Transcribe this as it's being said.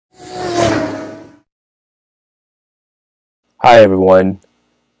Hi everyone.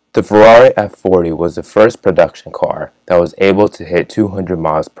 The Ferrari F40 was the first production car that was able to hit 200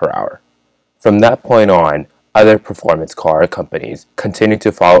 miles per hour. From that point on, other performance car companies continued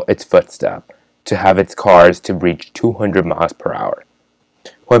to follow its footsteps to have its cars to reach 200 miles per hour.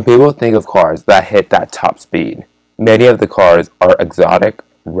 When people think of cars that hit that top speed, many of the cars are exotic,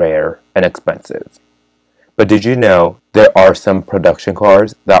 rare, and expensive. But did you know there are some production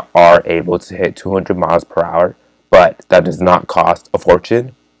cars that are able to hit 200 miles per hour, but that does not cost a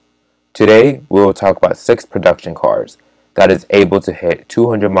fortune? Today, we will talk about 6 production cars that is able to hit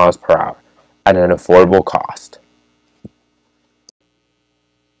 200 miles per hour at an affordable cost.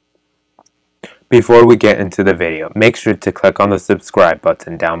 Before we get into the video, make sure to click on the subscribe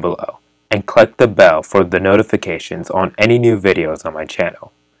button down below and click the bell for the notifications on any new videos on my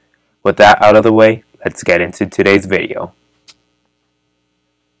channel. With that out of the way, let's get into today's video.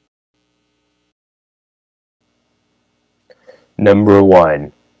 Number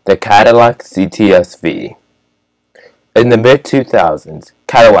 1. The Cadillac CTS-V. In the mid-2000s,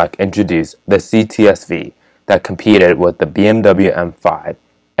 Cadillac introduced the CTS-V that competed with the BMW M5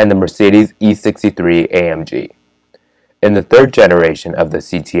 and the Mercedes E63 AMG. In the third generation of the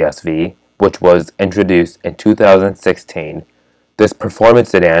CTS-V, which was introduced in 2016, this performance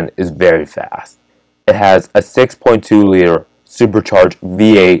sedan is very fast. It has a 6.2-liter supercharged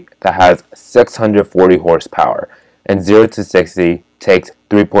V8 that has 640 horsepower and 0 to 60 takes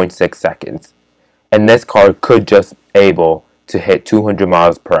 3.6 seconds. And this car could just able to hit 200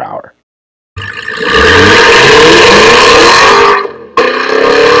 miles per hour.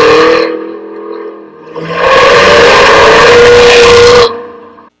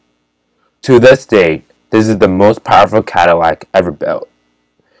 To this date, this is the most powerful Cadillac ever built.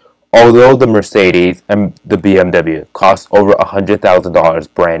 Although the Mercedes and the BMW cost over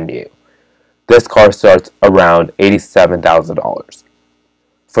 $100,000 brand new, this car starts around $87,000.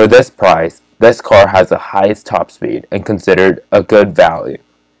 For this price, this car has the highest top speed and considered a good value.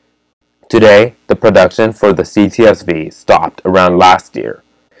 Today, the production for the CTS-V stopped around last year,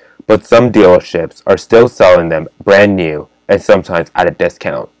 but some dealerships are still selling them brand new and sometimes at a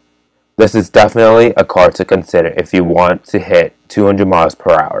discount. This is definitely a car to consider if you want to hit 200 miles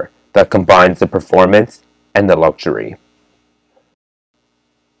per hour that combines the performance and the luxury.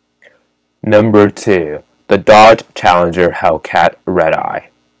 Number 2. The Dodge Challenger Hellcat Red-Eye.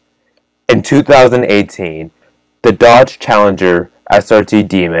 In 2018, the Dodge Challenger SRT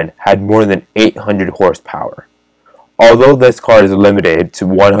Demon had more than 800 horsepower. Although this car is limited to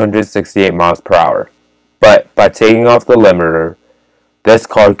 168 miles per hour, but by taking off the limiter, this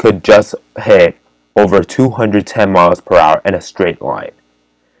car could just hit over 210 miles per hour in a straight line.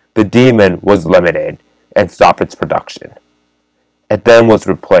 The Demon was limited and stopped its production. It then was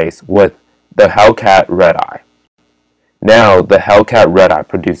replaced with the Hellcat Red-Eye. Now, the Hellcat Red-Eye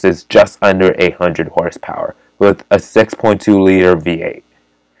produces just under 800 horsepower with a 6.2-liter V8.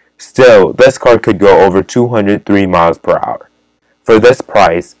 Still, this car could go over 203 miles per hour. For this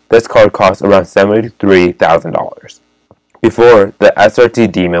price, this car costs around $73,000. Before, the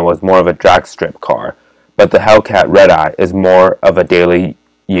SRT Demon was more of a drag strip car, but the Hellcat Red-Eye is more of a daily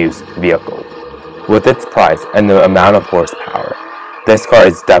use vehicle. With its price and the amount of horsepower, this car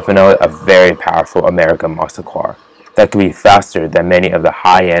is definitely a very powerful American muscle car that can be faster than many of the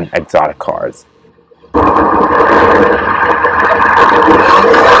high-end exotic cars.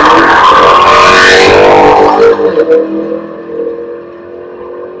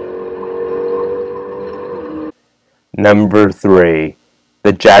 Number 3.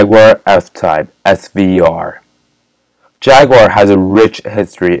 The Jaguar F-Type SVR. Jaguar has a rich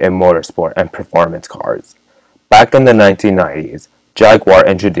history in motorsport and performance cars. Back in the 1990s, Jaguar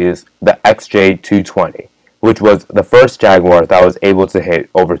introduced the XJ220, which was the first Jaguar that was able to hit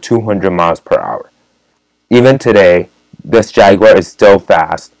over 200 miles per hour. Even today, this Jaguar is still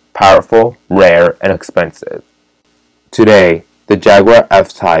fast, powerful, rare, and expensive. Today, the Jaguar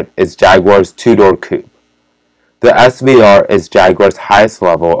F-Type is Jaguar's two-door coupe. The SVR is Jaguar's highest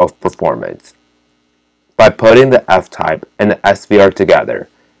level of performance. By putting the F-Type and the SVR together,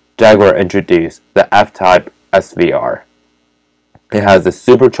 Jaguar introduced the F-Type SVR. It has a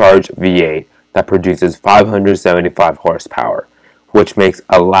supercharged V8 that produces 575 horsepower, which makes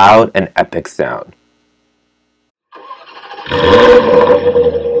a loud and epic sound.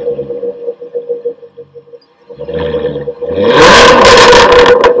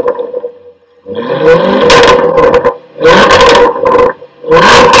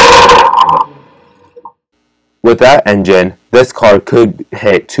 With that engine, this car could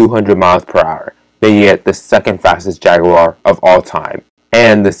hit 200 miles per hour, making it the second fastest Jaguar of all time,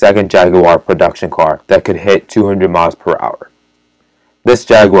 and the second Jaguar production car that could hit 200 miles per hour. This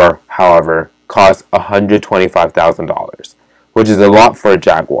Jaguar, however, costs $125,000, which is a lot for a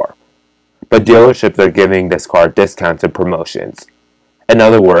Jaguar, but dealerships are giving this car discounts and promotions. In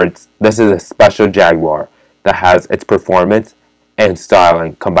other words, this is a special Jaguar that has its performance and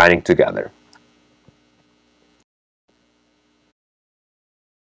styling combining together.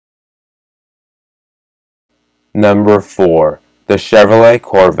 Number 4. The Chevrolet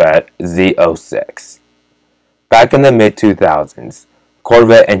Corvette Z06. Back in the mid-2000s,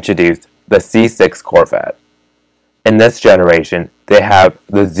 Corvette introduced the C6 Corvette. In this generation, they have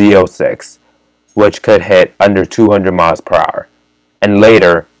the Z06, which could hit under 200 miles per hour. And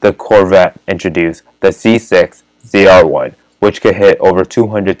later, the Corvette introduced the C6 ZR1, which could hit over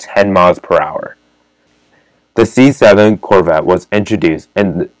 210 miles per hour. The C7 Corvette was introduced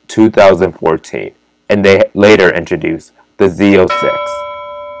in 2014, and they later introduced the Z06.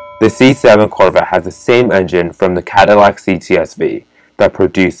 The C7 Corvette has the same engine from the Cadillac CTS-V that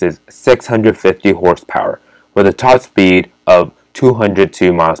produces 650 horsepower with a top speed of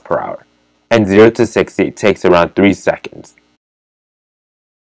 202 miles per hour, and 0 to 60 takes around 3 seconds.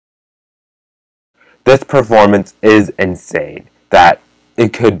 This performance is insane that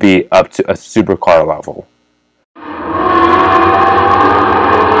it could be up to a supercar level.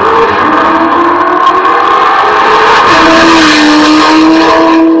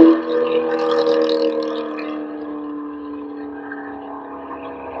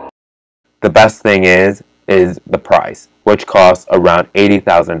 The best thing is the price, which costs around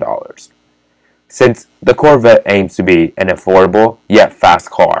 $80,000. Since the Corvette aims to be an affordable yet fast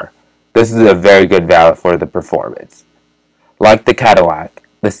car, this is a very good value for the performance. Like the Cadillac,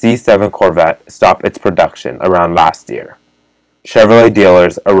 the C7 Corvette stopped its production around last year. Chevrolet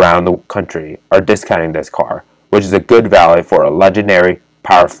dealers around the country are discounting this car, which is a good value for a legendary,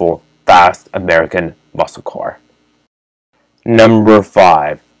 powerful, fast American muscle car. Number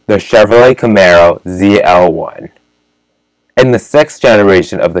 5. The Chevrolet Camaro ZL1. In the 6th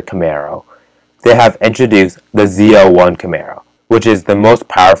generation of the Camaro, they have introduced the ZL1 Camaro, which is the most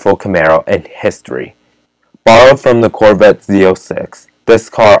powerful Camaro in history. Borrowed from the Corvette Z06, this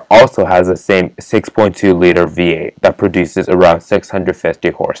car also has the same 6.2-liter V8 that produces around 650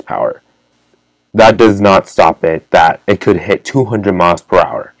 horsepower. That does not stop it that it could hit 200 miles per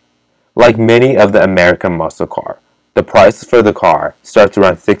hour. Like many of the American muscle cars, the price for the car starts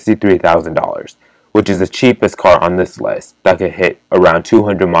around $63,000, which is the cheapest car on this list that could hit around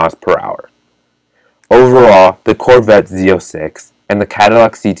 200 miles per hour. Overall, the Corvette Z06 and the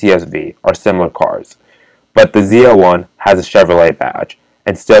Cadillac CTS-V are similar cars, but the ZL1 has a Chevrolet badge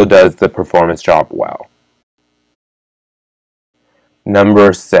and still does the performance job well.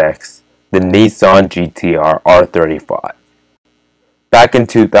 Number 6. The Nissan GT-R R35. Back in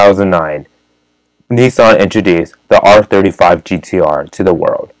 2009, Nissan introduced the R35 GT-R to the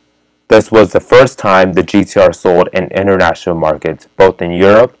world. This was the first time the GT-R sold in international markets both in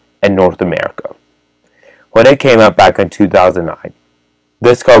Europe and North America. When it came out back in 2009,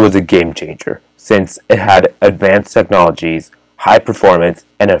 this car was a game changer since it had advanced technologies, high performance,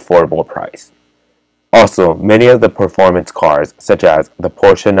 and affordable price. Also, many of the performance cars, such as the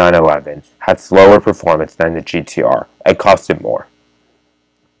Porsche 911, had slower performance than the GT-R and costed more.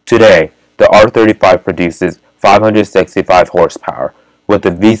 Today, the R35 produces 565 horsepower with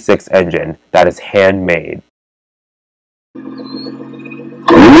a V6 engine that is handmade.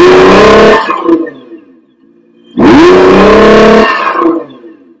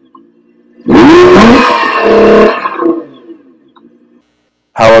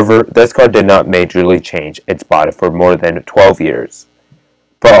 However, this car did not majorly change its body for more than 12 years.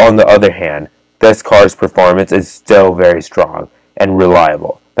 But on the other hand, this car's performance is still very strong and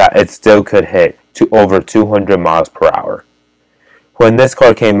reliable, that it still could hit to over 200 miles per hour. When this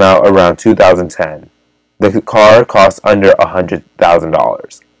car came out around 2010, the car cost under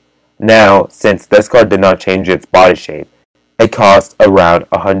 $100,000. Now, since this car did not change its body shape, it costs around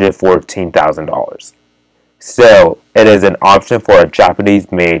 $114,000. Still, it is an option for a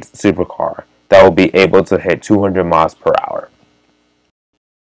Japanese-made supercar that will be able to hit 200 miles per hour.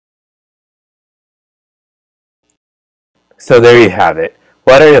 So there you have it.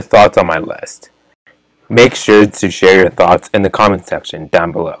 What are your thoughts on my list? Make sure to share your thoughts in the comment section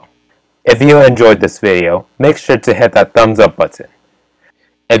down below. If you enjoyed this video, make sure to hit that thumbs up button.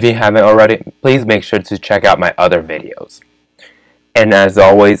 If you haven't already, please make sure to check out my other videos. And as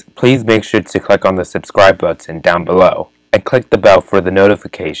always, please make sure to click on the subscribe button down below and click the bell for the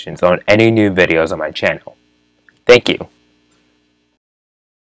notifications on any new videos on my channel. Thank you.